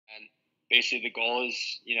And basically, the goal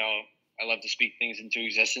is, I love to speak things into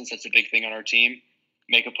existence. That's a big thing on our team.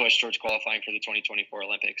 Make a push towards qualifying for the 2024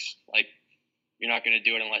 Olympics. Like, you're not going to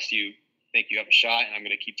do it unless you think you have a shot, and I'm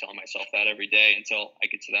going to keep telling myself that every day until I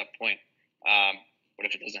get to that point. But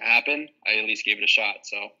if it doesn't happen, I at least gave it a shot.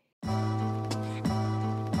 So.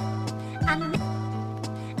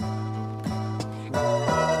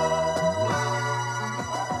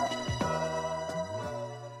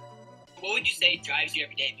 What would you say drives you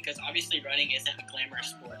every day? Because obviously running isn't a glamorous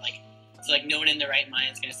sport. Like, it's like no one in their right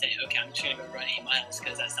mind is going to say, okay, I'm just going to go run 8 miles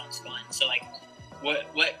because that sounds fun. So, like,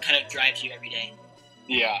 what kind of drives you every day?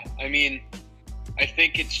 Yeah, I mean, I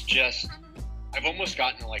think it's just, I've almost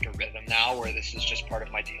gotten like a rhythm now where this is just part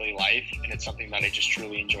of my daily life, and it's something that I just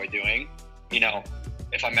truly enjoy doing.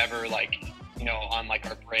 If I'm ever on like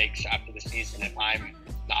our breaks after the season, if I'm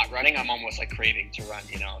not running, I'm almost like craving to run,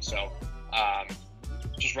 So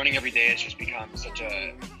just running every day has just become such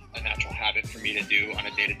a natural habit for me to do on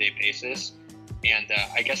a day-to-day basis. And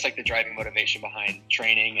I guess like the driving motivation behind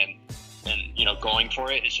training and going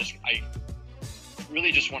for it is just, I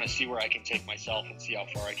really just want to see where I can take myself and see how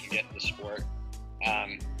far I can get in the sport.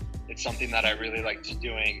 It's something that I really liked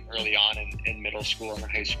doing early on in middle school and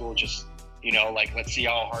high school. Just, let's see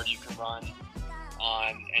how hard you can run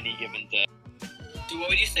on any given day. So what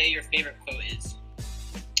would you say your favorite quote is?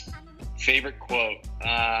 Favorite quote?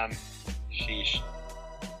 Sheesh.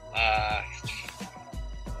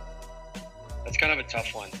 That's kind of a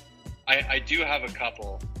tough one. I do have a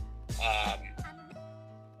couple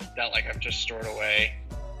that like I've just stored away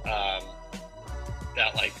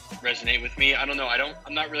that like resonate with me. I don't know.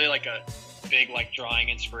 I'm not really like a big like drawing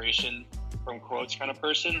inspiration from quotes kind of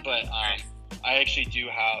person, but I actually do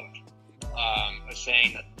have a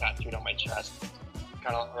saying that's tattooed on my chest,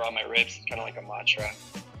 or on my ribs. It's kind of like a mantra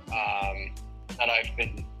that I've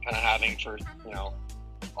been kind of having for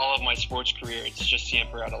all of my sports career. It's just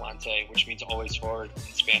siempre adelante, which means always forward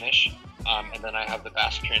in Spanish, and then I have the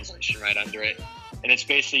Basque translation right under it, and it's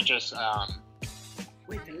basically just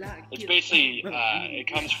it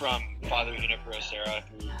comes from Father Joey Berriatua,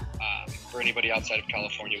 who for anybody outside of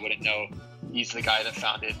California wouldn't know, he's the guy that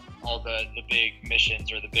founded all the big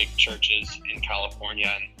missions or the big churches in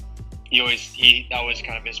California. And that was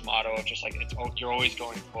kind of his motto of just like, you're always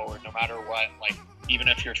going forward no matter what. Like, even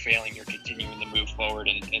if you're failing, you're continuing to move forward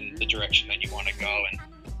in the direction that you want to go.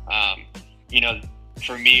 And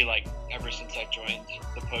for me, like, ever since I joined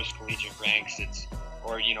the post-collegiate ranks,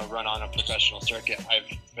 run on a professional circuit, I've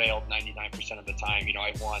failed 99% of the time.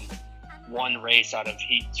 I've won one race out of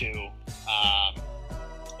Heat 2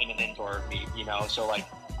 in an indoor meet, so like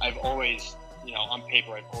I've always, on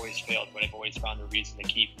paper, I've always failed, but I've always found a reason to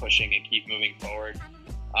keep pushing and keep moving forward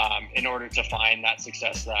in order to find that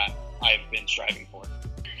success that I've been striving for.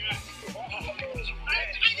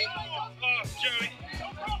 Joey,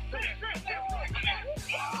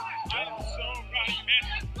 I'm so proud of you, man.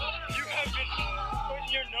 You have been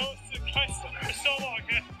putting your nose to the grindstone for so long,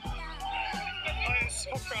 man. I am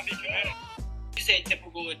so proud of you, man. What would you say a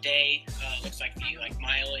typical day looks like for you, like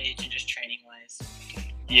mileage and just training-wise?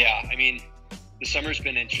 Yeah, I mean, the summer's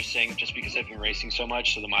been interesting just because I've been racing so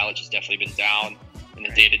much, so the mileage has definitely been down, and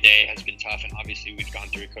the day-to-day has been tough, and obviously we've gone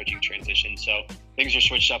through a coaching transition, so things are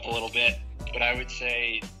switched up a little bit. But I would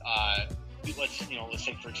say, let's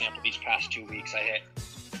say, for example, these past 2 weeks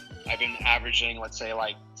I've been averaging, let's say,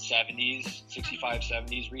 like 70s, 65,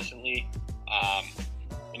 70s recently.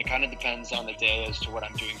 And it kind of depends on the day as to what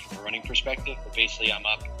I'm doing from a running perspective. But basically, I'm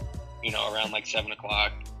up, around like 7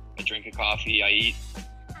 o'clock. I drink a coffee. I eat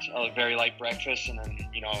a very light breakfast. And then,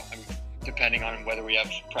 I'm depending on whether we have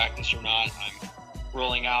practice or not, I'm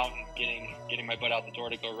rolling out and getting my butt out the door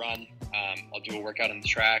to go run. I'll do a workout on the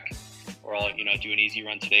track, or I'll, do an easy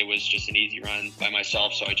run. Today was just an easy run by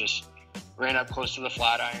myself. So I just ran up close to the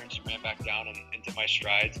flat irons and ran back down and into my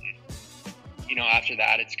strides. And, after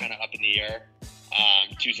that, it's kind of up in the air.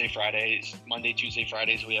 Monday, Tuesday,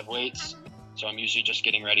 Fridays, we have weights. So I'm usually just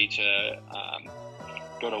getting ready to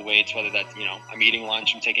go to weights, whether that's, I'm eating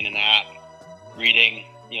lunch, I'm taking a nap, reading,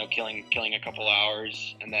 killing a couple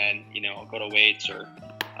hours, and then, I'll go to weights, or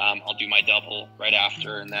I'll do my double right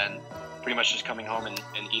after, and then pretty much just coming home and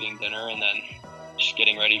eating dinner, and then just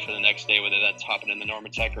getting ready for the next day, whether that's hopping in the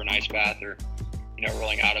Normatec or an ice bath, or,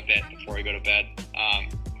 rolling out a bit before I go to bed.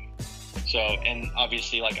 And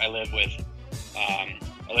obviously, like, I live with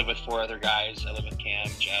 4 other guys. I live with Cam,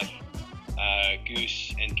 Jeff,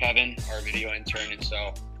 Goose, and Kevin, our video intern, and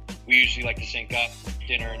so we usually like to sync up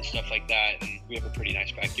dinner and stuff like that, and we have a pretty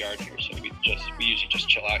nice backyard here, so we usually just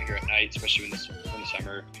chill out here at night, especially when the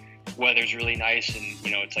summer weather's really nice, and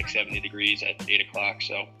it's like 70 degrees at 8 o'clock,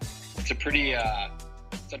 so it's a pretty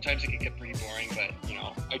sometimes it can get pretty boring, but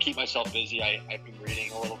I keep myself busy. I've been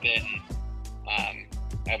reading a little bit, and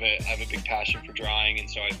I have a big passion for drawing, and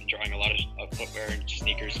so I've been drawing a lot of footwear and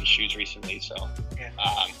sneakers and shoes recently. So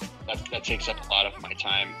that takes up a lot of my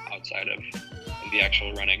time outside of the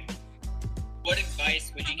actual running. What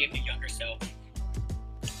advice would you give your younger self?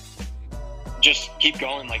 Just keep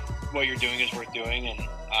going. Like, what you're doing is worth doing, and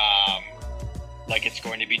like, it's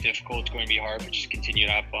going to be difficult, it's going to be hard, but just continue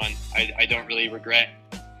to have fun. I don't really regret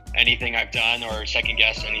anything I've done or second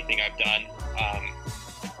guess anything I've done.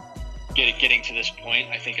 Getting to this point,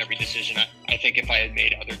 I think every decision, I think if I had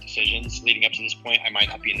made other decisions leading up to this point, I might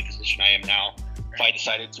not be in the position I am now. If I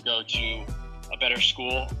decided to go to a better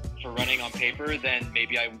school for running on paper, then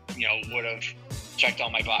maybe I would have checked all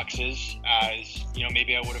my boxes, as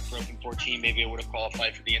maybe I would have broken 14, maybe I would have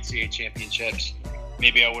qualified for the NCAA championships,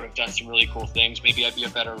 maybe I would have done some really cool things, maybe I'd be a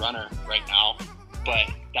better runner right now,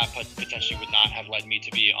 but that potentially would not have led me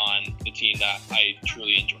to be on the team that I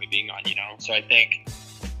truly enjoy being on. So I think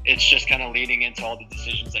it's just kind of leading into all the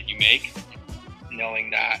decisions that you make, knowing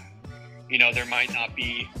that there might not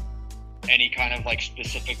be any kind of like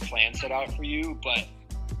specific plan set out for you, but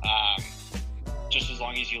just as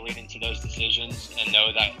long as you lead into those decisions and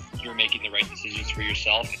know that you're making the right decisions for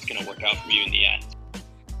yourself, it's going to work out for you in the end.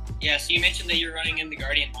 Yeah, so you mentioned that you're running in the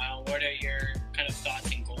Guardian Mile. What are your kind of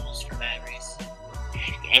thoughts and goals for that race?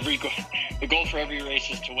 The goal for every race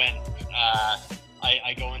is to win.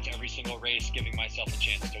 I go into every single race giving myself a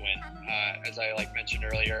chance to win. As I mentioned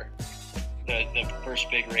earlier, the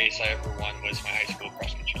first big race I ever won was my high school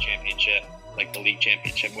cross country championship, like the league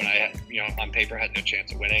championship, when I on paper had no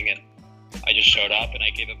chance of winning, and I just showed up and I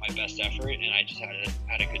gave it my best effort, and I just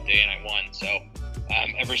had a good day and I won. So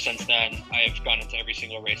ever since then, I have gone into every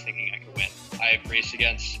single race thinking I could win. I've raced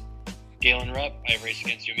against Galen Rupp, I've raced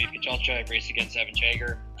against Yomi Pichalcha, I've raced against Evan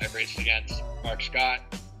Jager, I've raced against Mark Scott.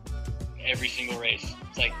 Every single race,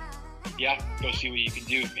 it's like, yeah, go see what you can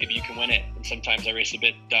do. Maybe you can win it. And sometimes I race a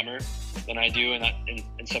bit dumber than I do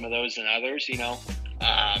in some of those and others,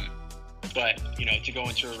 but to go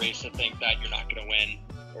into a race to think that you're not going to win,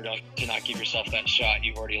 or to not give yourself that shot,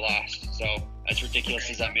 you've already lost. So as ridiculous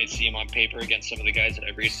as that may seem on paper against some of the guys that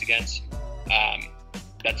I've raced against,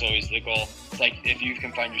 that's always the goal. It's like, if you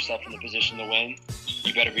can find yourself in the position to win,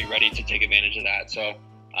 you better be ready to take advantage of that. So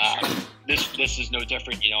this is no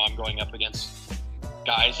different. I'm going up against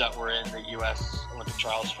guys that were in the U.S. Olympic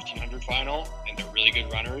Trials 1500 final, and they're really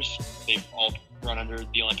good runners. They've all run under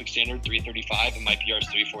the Olympic standard, 3:35, and my PR is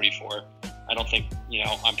 3:44. I don't think,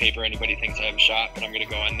 on paper anybody thinks I have a shot, but I'm going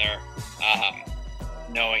to go in there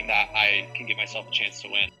knowing that I can give myself a chance to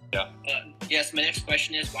win. Yeah. Yes, my next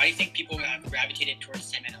question is, why do you think people have gravitated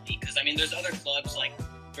towards 10-man elite? Because, there's other clubs like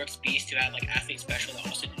Brooks Beast who have athlete special that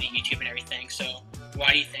also do the YouTube and everything. So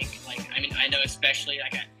why do you think, I know especially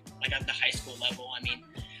at the high school level,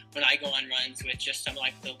 when I go on runs with just some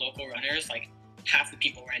the local runners, half the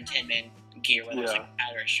people wear in 10-man gear, whether it's a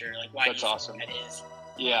hat or a shirt. Why That's do you awesome. think that is?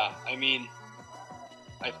 Yeah,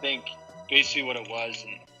 I think basically what it was,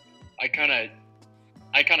 and I kind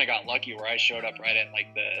of got lucky where I showed up right at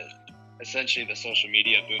essentially the social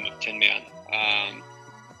media boom of Tin Man,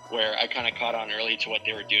 where I kind of caught on early to what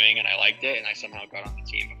they were doing, and I liked it, and I somehow got on the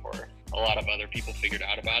team before a lot of other people figured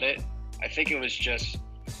out about it. I think it was just,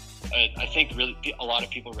 I think really a lot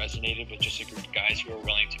of people resonated with just a group of guys who were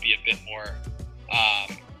willing to be a bit more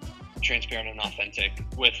transparent and authentic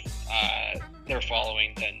with their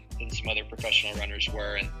following than some other professional runners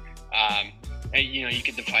were, and you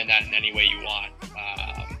can define that in any way you want,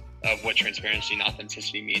 of what transparency and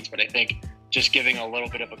authenticity means. But I think just giving a little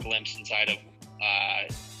bit of a glimpse inside of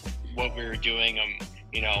what we were doing,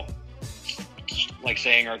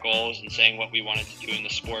 saying our goals and saying what we wanted to do in the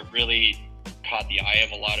sport really caught the eye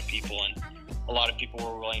of a lot of people, and a lot of people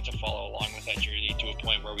were willing to follow along with that journey to a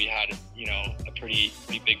point where we had a pretty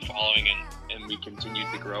big following, and we continued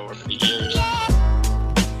to grow over the years.